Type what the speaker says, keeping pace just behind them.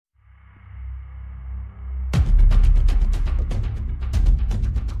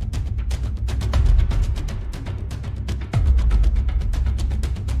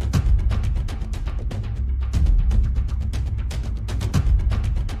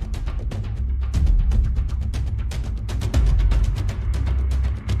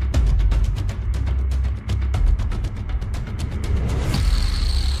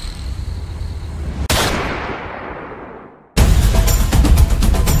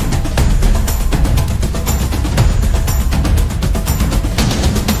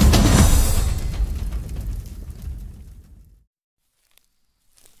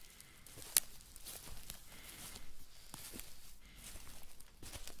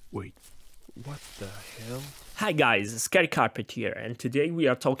Wait, what the hell? Hi guys, ScaryCarpet here, and today we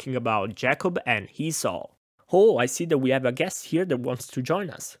are talking about Jacob and Esau. Oh, I see that we have a guest here that wants to join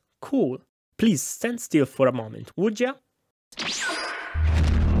us. Cool. Please stand still for a moment, would ya?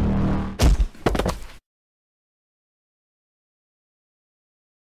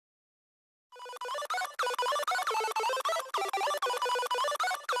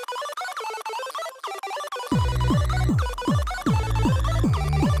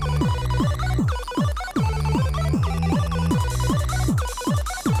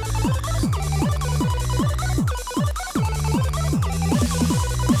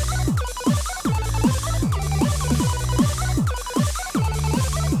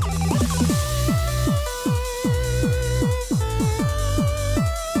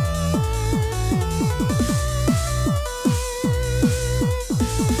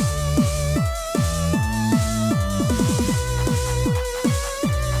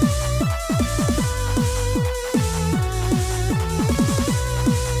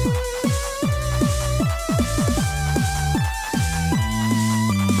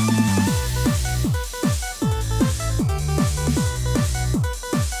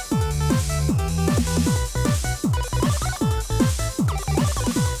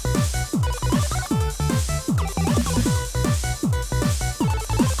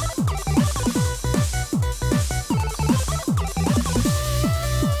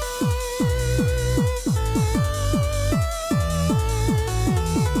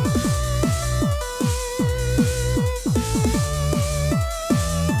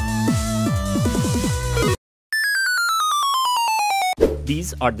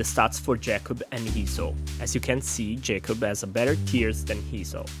 These are the stats for Jacob and Esau. As you can see, Jacob has a better tiers than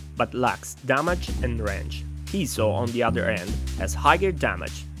Esau, but lacks damage and range. Esau, on the other hand, has higher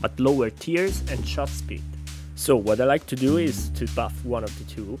damage, but lower tiers and shot speed. So what I like to do is to buff one of the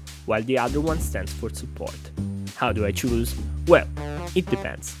two, while the other one stands for support. How do I choose? Well, it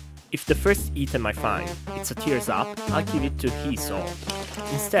depends. If the first item I find it's a tiers up, I'll give it to Esau.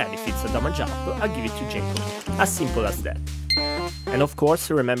 Instead, if it's a damage up, I'll give it to Jacob. As simple as that. And of course,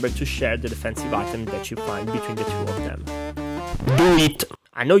 remember to share the defensive item that you find between the two of them. Do it!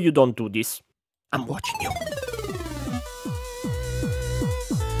 I know you don't do this. I'm watching you.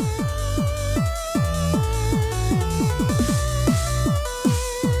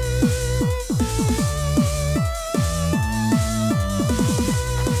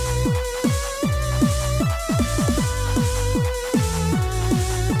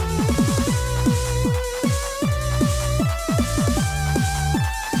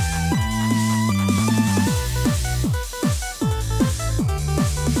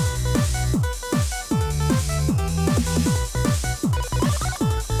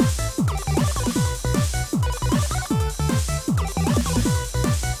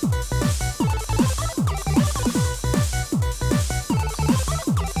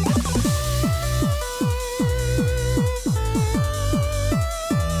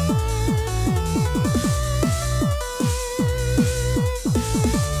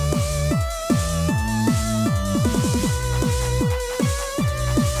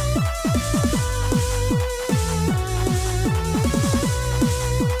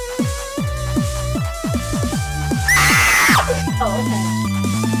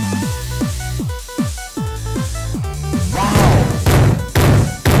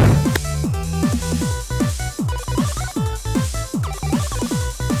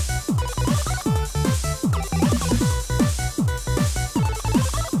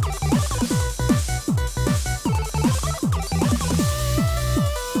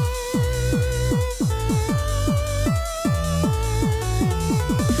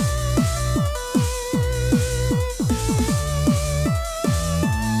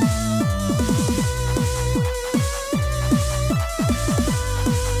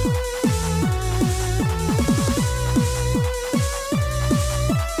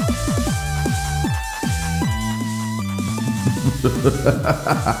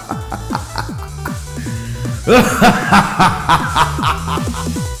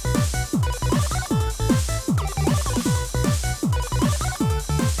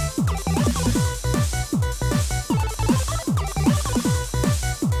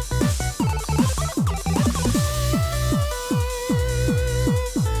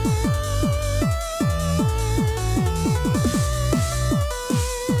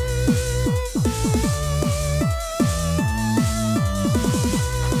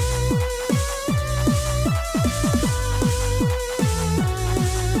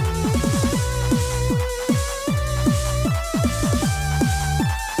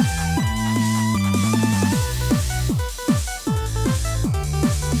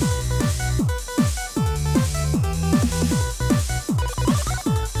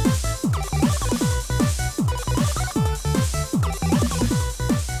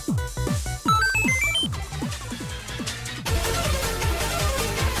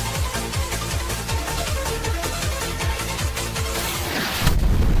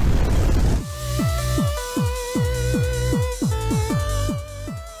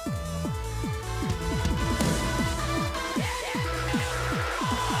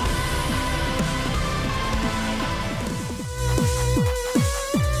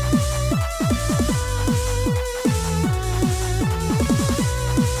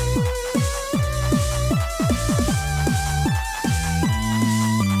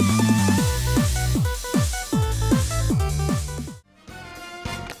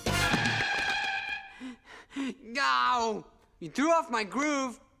 You threw off my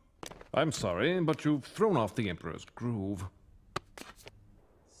groove. I'm sorry, but you've thrown off the Emperor's groove.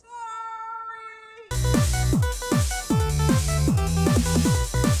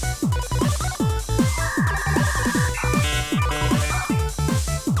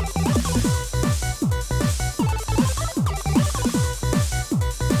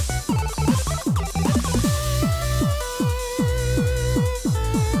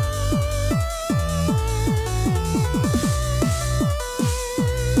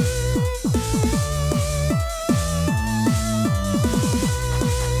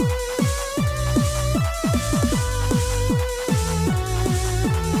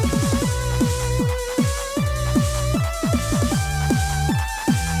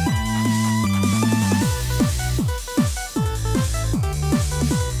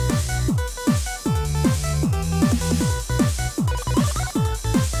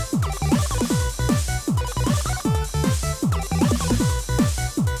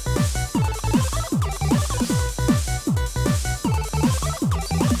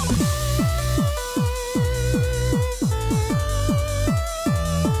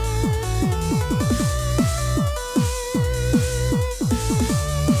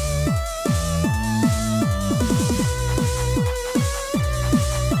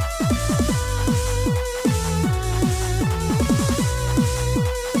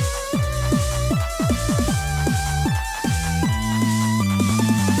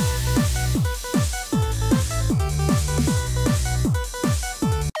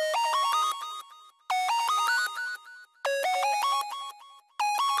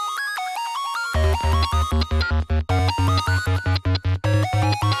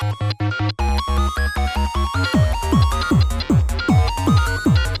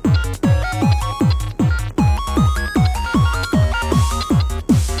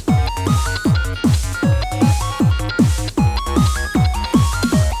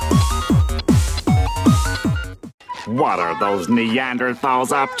 What are those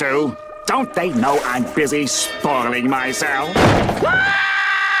Neanderthals up to? Don't they know I'm busy spoiling myself?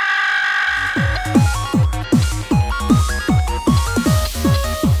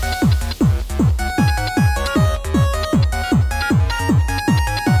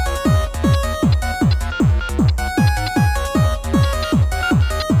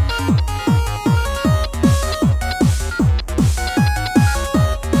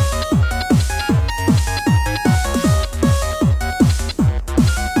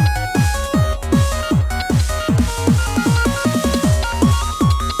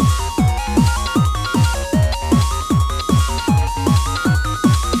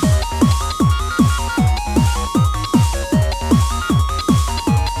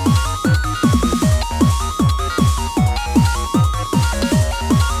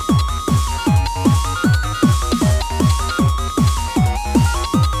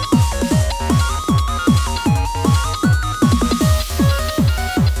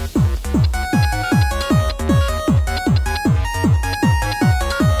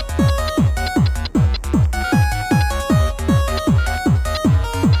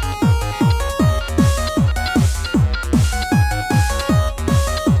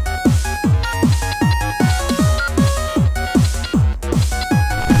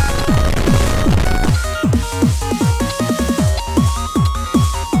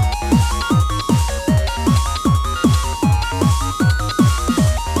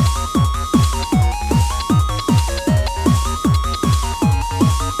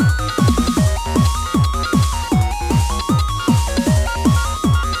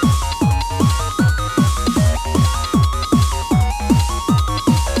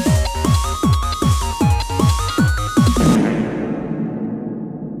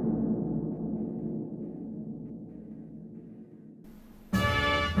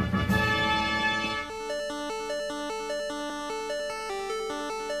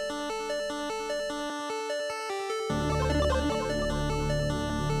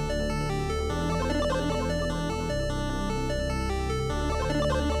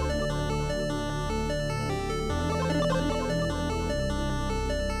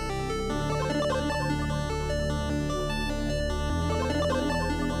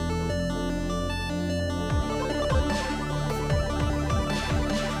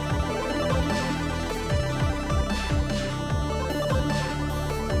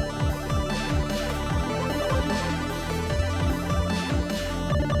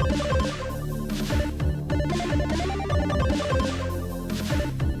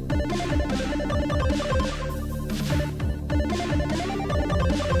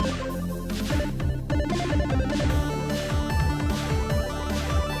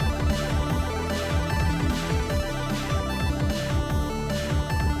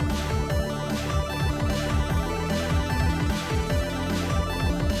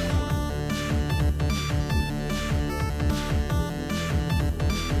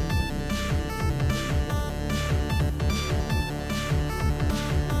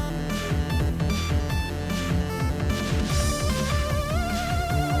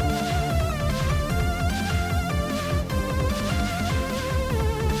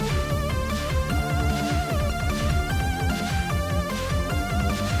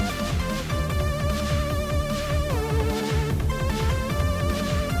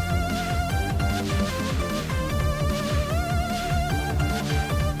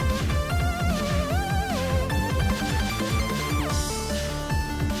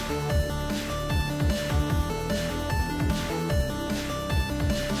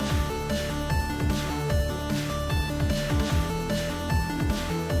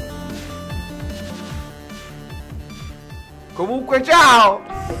 Comunque ciao!